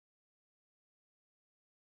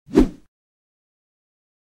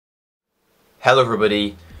Hello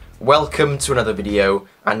everybody, welcome to another video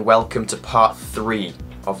and welcome to part 3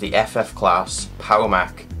 of the FF class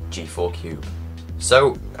PowerMac G4 Cube.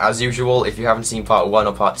 So, as usual, if you haven't seen part 1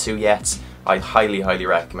 or part 2 yet, I highly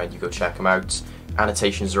recommend you go check them out.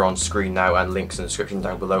 Annotations are on screen now and links in the description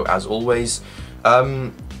down below as always.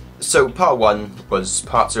 So part 1 was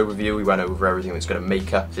parts overview, we went over everything that's going to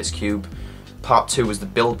make up this cube. Part 2 was the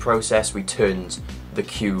build process, we turned the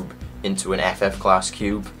cube into an FF class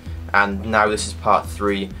cube. And now this is part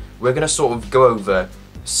 3. We're going to sort of go over,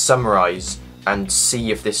 summarise, and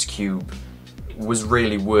see if this cube was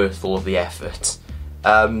really worth all of the effort.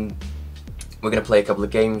 We're going to play a couple of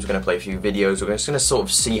games, we're going to play a few videos, we're just going to sort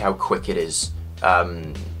of see how quick it is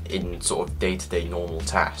in sort of day-to-day normal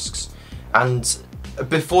tasks. And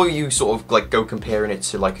before you sort of like go comparing it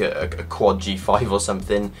to like a quad G5 or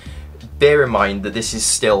something, bear in mind that this is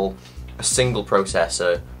still a single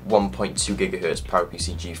processor 1.2 GHz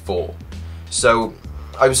PowerPC G4. So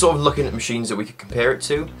I was sort of looking at machines that we could compare it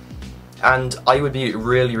to, and I would be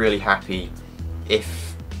really happy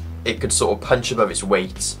if it could sort of punch above its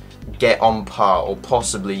weight, get on par or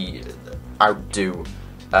possibly outdo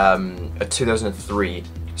a 2003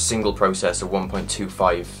 single processor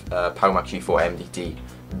 1.25 PowerMac G4 MDD.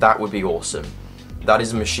 That would be awesome. That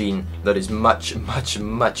is a machine that is much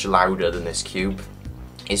louder than this cube,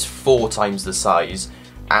 is 4 times the size,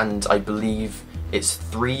 and I believe it's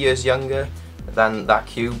 3 years younger than that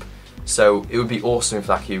cube. So it would be awesome if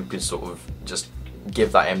that cube could sort of just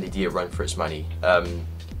give that MDD a run for its money.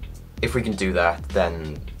 If we can do that,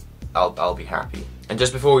 then I'll be happy. And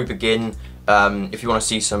just before we begin, if you want to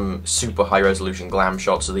see some super high resolution glam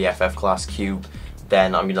shots of the FF class cube,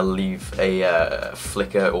 then I'm going to leave a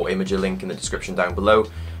Flickr or Imager link in the description down below,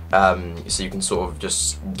 so you can sort of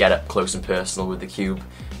just get up close and personal with the cube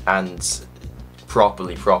and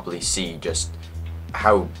properly see just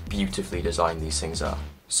how beautifully designed these things are.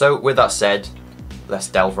 So with that said, let's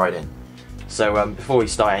delve right in. So before we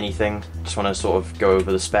start anything, just want to sort of go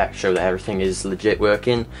over the spec, show that everything is legit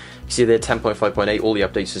working. You see there 10.5.8, all the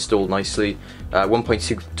updates installed nicely.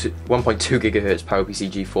 1.2 GHz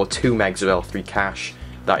PowerPC G4, 2 megs of L3 cache,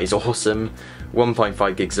 that is awesome.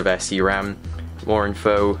 1.5 gigs of SDRAM. More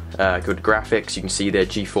info, good graphics, you can see there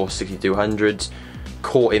GeForce 6200,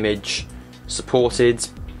 core image supported,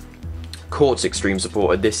 Quartz Extreme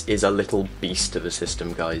supported. This is a little beast of a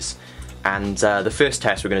system, guys. And the first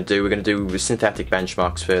test we're going to do synthetic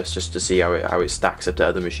benchmarks first, just to see how it stacks up to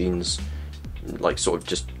other machines, like sort of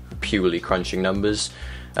just purely crunching numbers.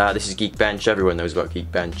 This is Geekbench, everyone knows about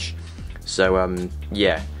Geekbench. So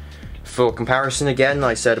yeah, for comparison again,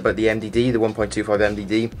 I said about the MDD, the 1.25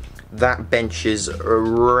 MDD, that benches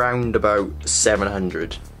around about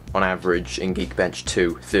 700 on average in Geekbench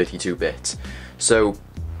 2, 32-bit. So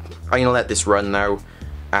I'm going to let this run now,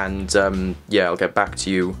 and yeah, I'll get back to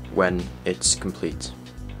you when it's complete.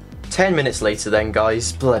 10 minutes later then,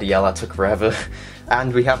 guys, bloody hell, that took forever,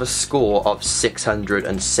 and we have a score of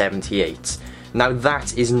 678. Now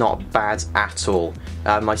that is not bad at all.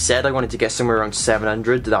 I said I wanted to get somewhere around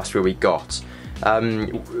 700, that's where we got.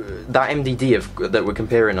 That MDD that we're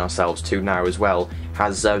comparing ourselves to now as well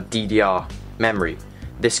has DDR memory.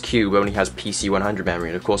 This cube only has PC100 memory,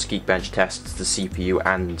 and of course Geekbench tests the CPU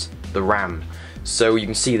and the RAM. So you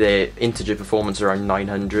can see the integer performance around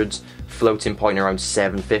 900, floating point around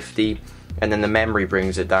 750, and then the memory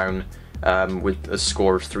brings it down with a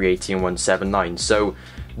score of 380 and 179. So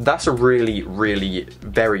that's a really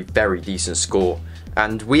very decent score,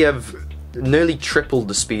 and we have nearly tripled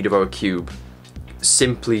the speed of our cube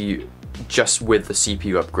simply just with the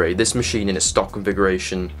CPU upgrade. This machine in its stock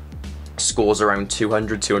configuration scores around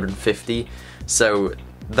 200, 250, so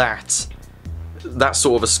that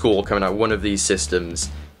sort of a score coming out of one of these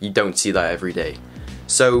systems, you don't see that every day.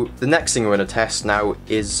 So the next thing we're going to test now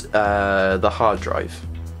is the hard drive.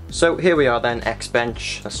 So here we are then,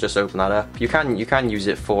 Xbench. Let's just open that up. You can use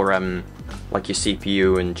it for like your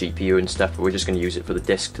CPU and GPU and stuff, but we're just going to use it for the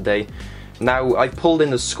disk today. Now I've pulled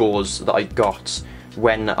in the scores that I got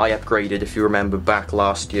when I upgraded, if you remember back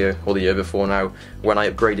last year, or the year before now, when I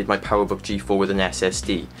upgraded my PowerBook G4 with an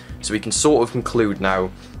SSD. So we can sort of conclude now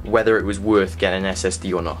whether it was worth getting an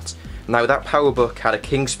SSD or not. Now that PowerBook had a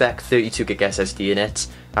King spec 32 gig SSD in it,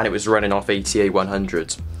 and it was running off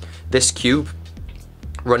ATA100. This cube,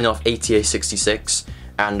 running off ATA66,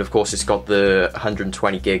 and of course it's got the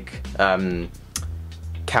 120 gig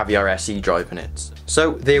Caviar SE drive in it.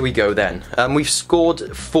 So there we go then. We've scored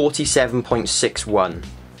 47.61.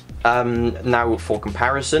 Now for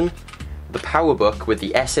comparison, the PowerBook with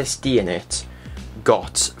the SSD in it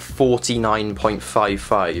got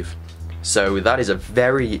 49.55. So that is a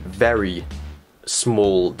very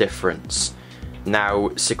small difference.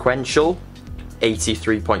 Now, sequential,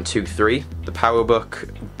 83.23. The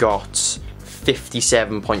PowerBook got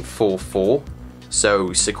 57.44.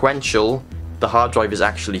 So sequential, the hard drive is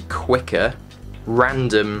actually quicker.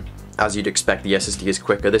 Random, as you'd expect, the SSD is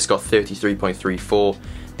quicker. This got 33.34.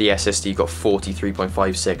 The SSD got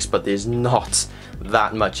 43.56, but there's not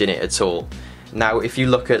that much in it at all. Now, if you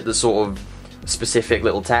look at the sort of specific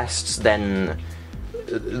little tests, then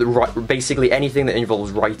basically anything that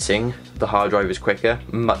involves writing, the hard drive is quicker,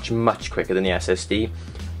 much quicker than the SSD.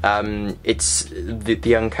 It's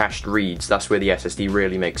the uncached reads, that's where the SSD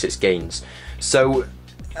really makes its gains. So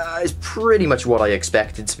it's pretty much what I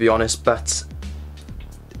expected, to be honest, but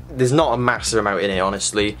there's not a massive amount in it,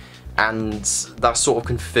 honestly, and that sort of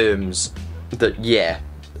confirms that, yeah,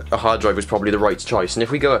 a hard drive was probably the right choice. And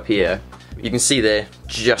if we go up here, you can see there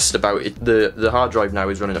just about it, the hard drive now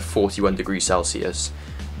is running at 41 degrees Celsius.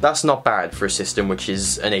 That's not bad for a system which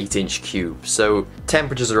is an 8-inch cube. So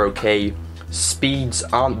temperatures are okay, speeds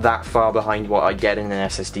aren't that far behind what I get in an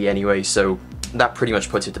SSD anyway, so that pretty much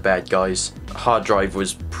puts it to bed, guys. Hard drive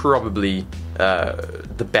was probably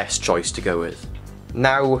the best choice to go with.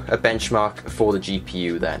 Now a benchmark for the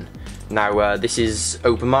GPU then. Now this is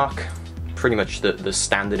OpenMark, pretty much the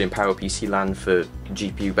standard in PowerPC land for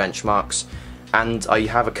GPU benchmarks, and I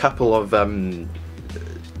have a couple of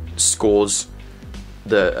scores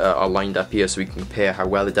that are lined up here so we can compare how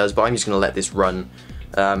well it does, but I'm just going to let this run.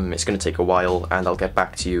 It's going to take a while, and I'll get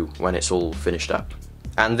back to you when it's all finished up.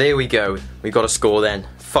 And there we go, we got a score then,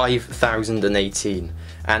 5018.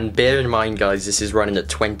 And bear in mind, guys, this is running at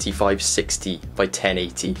 2560 by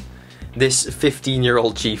 1080. This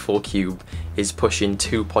 15-year-old G4 Cube is pushing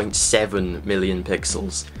 2.7 million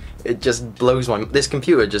pixels. It just blows this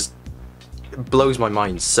computer just blows my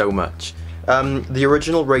mind so much. The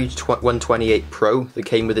original Rage 128 Pro that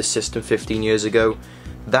came with this system 15 years ago,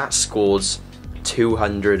 that scores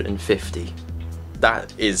 250.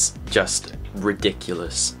 That is just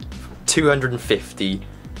ridiculous. 250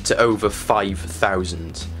 to over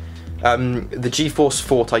 5,000. The GeForce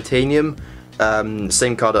 4 Titanium,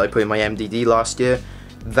 same card that I put in my MDD last year,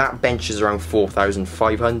 that benches around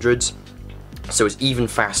 4,500, so it's even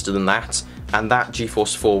faster than that. And that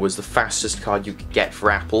GeForce 4 was the fastest card you could get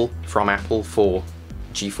for from Apple for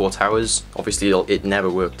G4 towers. Obviously it never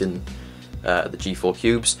worked in the G4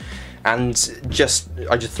 cubes. And I just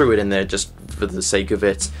threw it in there just for the sake of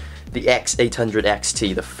it. The X800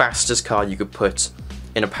 XT, the fastest card you could put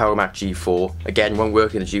in a PowerMac G4. Again, won't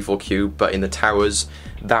work in the G4 cube, but in the towers,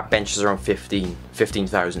 that benches around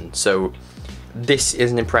 15,000. So this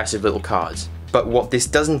is an impressive little card. But what this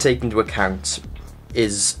doesn't take into account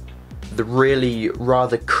is the really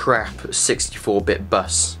rather crap 64-bit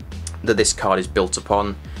bus that this card is built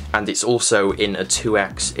upon, and it's also in a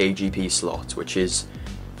 2x AGP slot, which is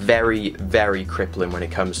very crippling when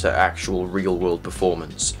it comes to actual real-world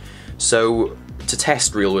performance. So to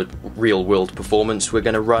test real-world performance, we're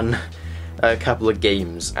going to run a couple of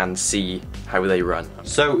games and see how they run.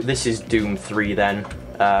 So this is Doom 3 then,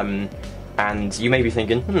 and you may be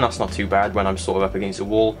thinking, that's not too bad when I'm sort of up against a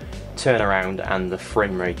wall. Turn around and the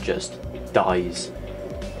frame rate just dies.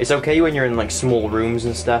 It's okay when you're in like small rooms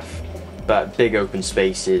and stuff, but big open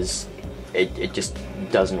spaces, it just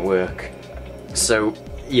doesn't work. So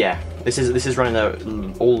yeah, this is running at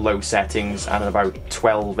all low settings and at about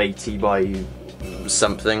 1280 by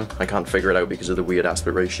something. I can't figure it out because of the weird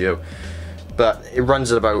aspect ratio, but it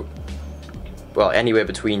runs at about, well, anywhere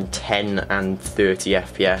between 10 and 30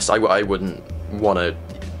 FPS. I wouldn't want to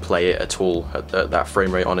play it at all at that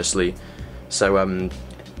frame rate, honestly. So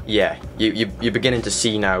yeah, you're beginning to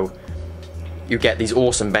see now, you get these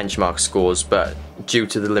awesome benchmark scores, but due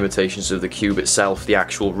to the limitations of the cube itself, the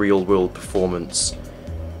actual real-world performance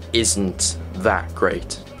isn't that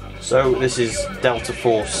great. So this is Delta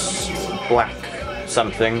Force Black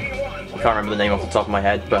something. I can't remember the name off the top of my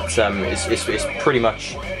head, but it's pretty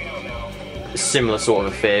much a similar sort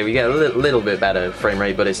of affair. We get a little bit better frame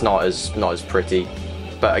rate, but it's not as pretty.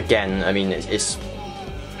 But again, I mean, it's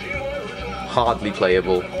hardly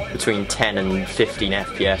playable, between 10 and 15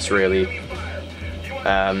 FPS really.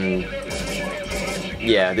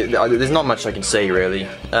 Yeah, there's not much I can say really.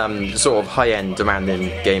 Sort of high-end demanding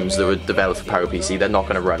games that were developed for PowerPC, they're not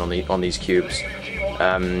going to run on these cubes.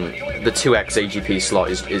 The 2x AGP slot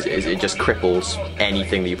it just cripples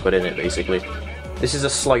anything that you put in it, basically. This is a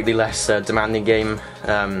slightly less demanding game,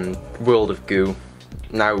 World of Goo.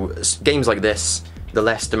 Now, games like this, the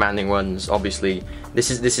less demanding ones, obviously, this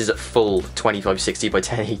is at full 2560 by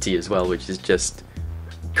 1080 as well, which is just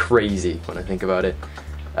crazy when I think about it.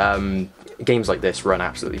 Games like this run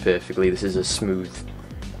absolutely perfectly. This is a smooth,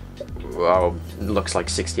 well, looks like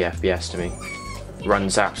 60 FPS to me.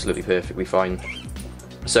 runs absolutely perfectly fine.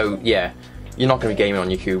 So yeah, you're not going to be gaming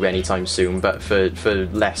on your cube anytime soon, but for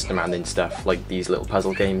less demanding stuff like these little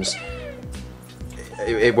puzzle games,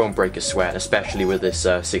 it won't break a sweat, especially with this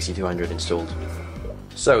 6200 installed.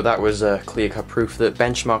 So that was clear-cut proof that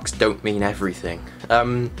benchmarks don't mean everything.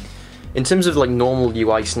 In terms of like normal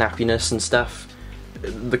UI snappiness and stuff,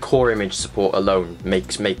 the core image support alone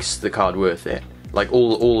makes the card worth it. Like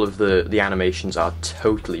all of the animations are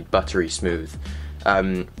totally buttery smooth.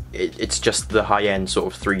 It's just the high-end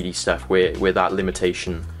sort of 3D stuff where that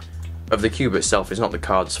limitation of the cube itself is not the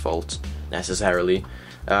card's fault necessarily.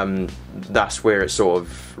 That's where it sort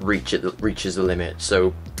of reaches the limit.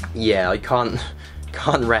 So yeah, I can't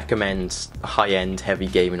recommend high-end heavy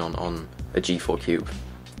gaming on a G4 cube.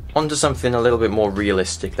 Onto something a little bit more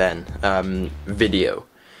realistic then, video.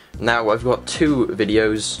 Now I've got two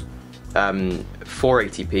videos,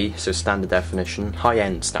 480p, so standard definition,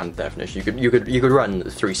 high-end standard definition. You could run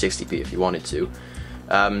 360p if you wanted to,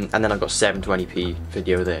 and then I've got 720p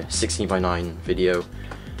video there, 16:9 video,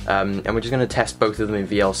 and we're just going to test both of them in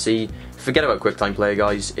VLC. Forget about QuickTime Player,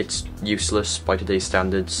 guys. It's useless by today's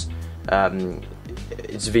standards.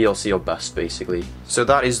 It's VLC or bust, basically. So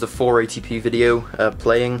that is the 480p video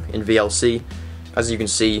playing in VLC. As you can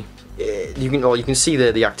see, you can see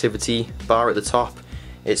the activity bar at the top.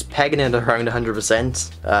 It's pegging it around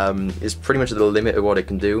 100%. It's pretty much the limit of what it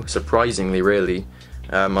can do, surprisingly, really.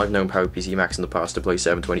 I've known PowerPC Max in the past to play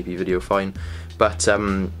 720p video fine, but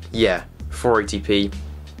yeah, 480p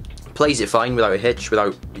plays it fine without a hitch,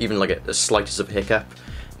 without even like a slightest of a hiccup.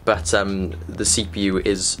 But the CPU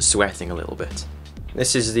is sweating a little bit.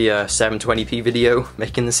 This is the 720p video,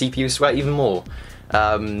 making the CPU sweat even more.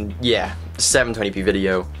 Yeah, 720p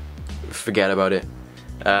video, forget about it.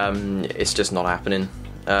 It's just not happening.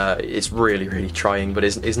 It's really trying, but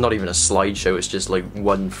it's not even a slideshow, it's just like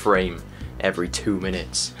one frame every 2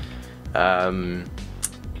 minutes.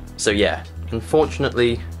 So yeah,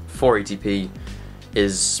 unfortunately 480p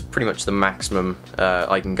is pretty much the maximum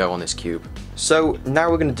I can go on this cube. So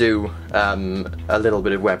now we're going to do a little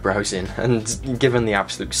bit of web browsing, and given the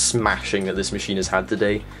absolute smashing that this machine has had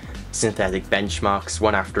today, synthetic benchmarks,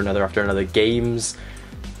 one after another, games,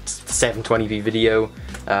 720p video,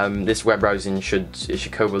 this web browsing should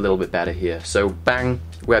cope a little bit better here. So bang,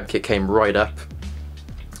 WebKit came right up,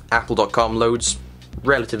 apple.com loads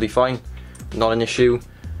relatively fine, not an issue.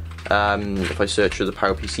 If I search for the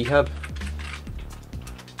PowerPC hub,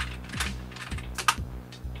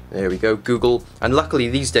 there we go, Google. And luckily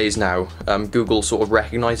these days now, Google sort of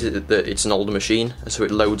recognises that it's an older machine, so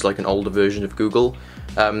it loads like an older version of Google.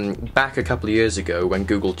 Back a couple of years ago, when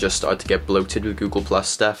Google just started to get bloated with Google Plus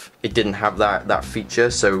stuff, it didn't have that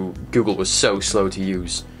feature, so Google was so slow to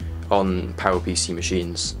use on PowerPC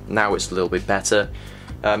machines. Now it's a little bit better.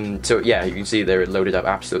 So yeah, you can see there it loaded up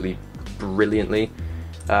absolutely brilliantly.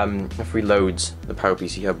 If we load the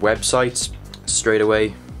PowerPC Hub website straight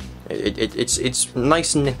away, it's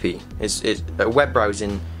nice and nippy. Web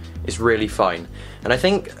browsing is really fine, and I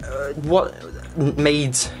think what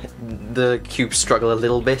made the cube struggle a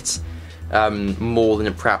little bit more than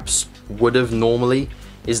it perhaps would have normally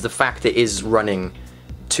is the fact it is running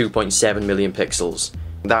 2.7 million pixels.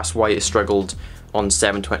 That's why it struggled on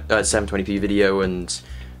 720p video and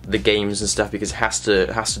the games and stuff, because it has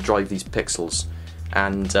to drive these pixels.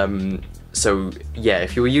 And so yeah,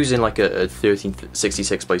 if you were using like a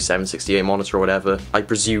 1366 by 768 monitor or whatever, I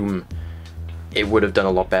presume it would have done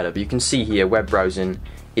a lot better. But you can see here, web browsing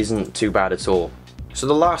isn't too bad at all. So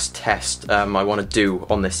the last test I want to do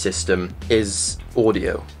on this system is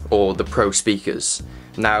audio, or the Pro speakers.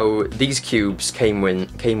 Now these cubes came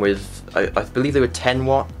with I believe they were 10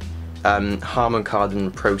 watt Harman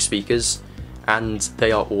Kardon Pro speakers, and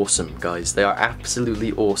they are awesome, guys. They are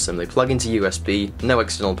absolutely awesome. They plug into USB, no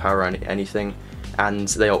external power or anything, and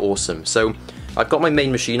they are awesome. So I've got my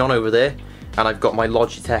main machine on over there, and I've got my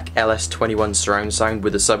Logitech LS21 surround sound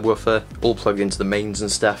with a subwoofer all plugged into the mains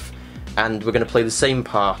and stuff, and we're going to play the same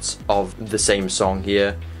part of the same song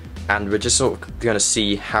here, and we're just sort of going to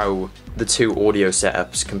see how the two audio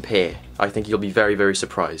setups compare. I think you'll be very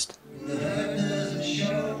surprised.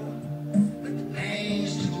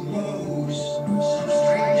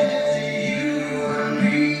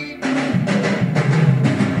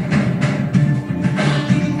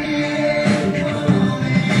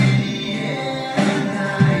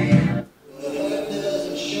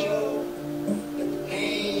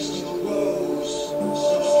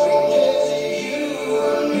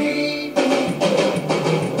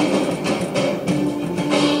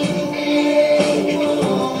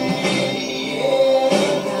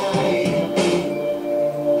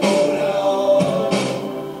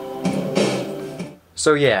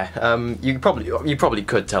 So yeah, you probably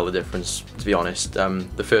could tell the difference, to be honest.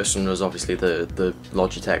 The first one was obviously the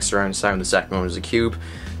Logitech surround sound, the second one was a Cube,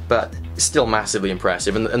 but still massively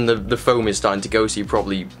impressive, and the foam is starting to go, so you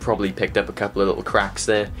probably picked up a couple of little cracks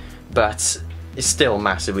there, but it's still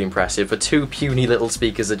massively impressive. For two puny little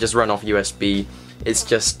speakers that just run off USB, it's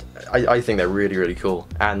just, I think they're really, really cool,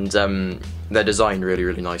 and they're designed really,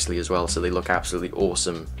 really nicely as well, so they look absolutely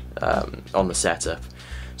awesome on the setup.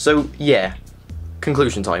 So yeah,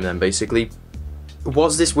 conclusion time then, basically.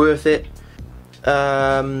 Was this worth it?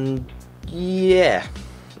 Yeah,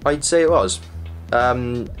 I'd say it was.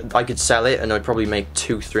 I could sell it and I'd probably make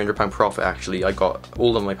 £200–300 profit actually. I got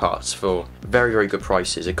all of my parts for very, very good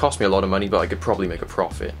prices. It cost me a lot of money, but I could probably make a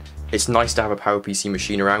profit. It's nice to have a PowerPC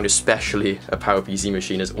machine around, especially a PowerPC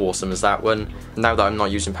machine as awesome as that one. Now that I'm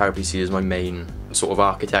not using PowerPC as my main sort of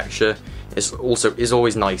architecture, it's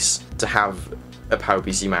always nice to have a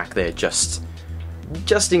PowerPC Mac there just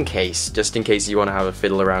in case you want to have a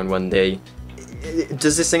fiddle around one day.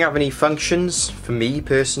 Does this thing have any functions for me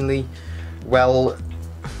personally? Well,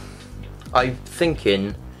 I'm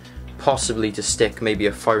thinking possibly to stick maybe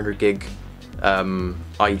a 500 gig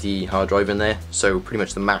ID hard drive in there, so pretty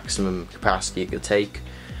much the maximum capacity it could take,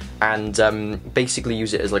 and basically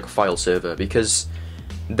use it as like a file server, because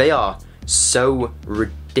they are so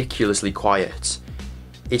ridiculously quiet.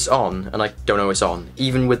 It's on, and I don't know it's on.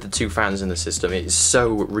 Even with the two fans in the system, it is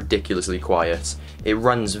so ridiculously quiet. It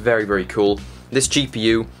runs very, very cool. This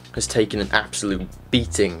GPU has taken an absolute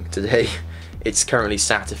beating today. It's currently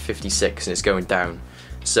sat at 56 and it's going down.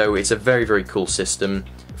 So it's a very, very cool system.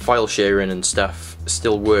 File sharing and stuff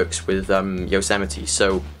still works with Yosemite,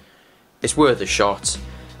 so it's worth a shot.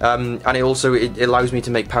 And it also allows me to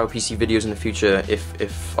make PowerPC videos in the future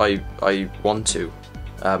if I want to,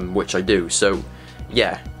 which I do. So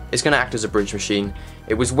yeah, it's going to act as a bridge machine.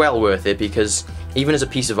 It was well worth it, because even as a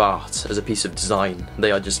piece of art, as a piece of design,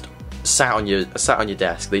 they are just sat on your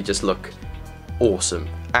desk. They just look awesome,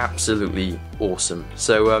 absolutely awesome.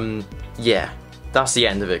 So yeah, that's the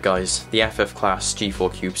end of it, guys. The FF Class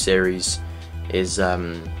G4 Cube series is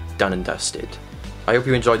done and dusted. I hope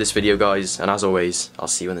you enjoyed this video, guys, and as always, I'll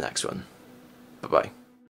see you in the next one. Bye bye.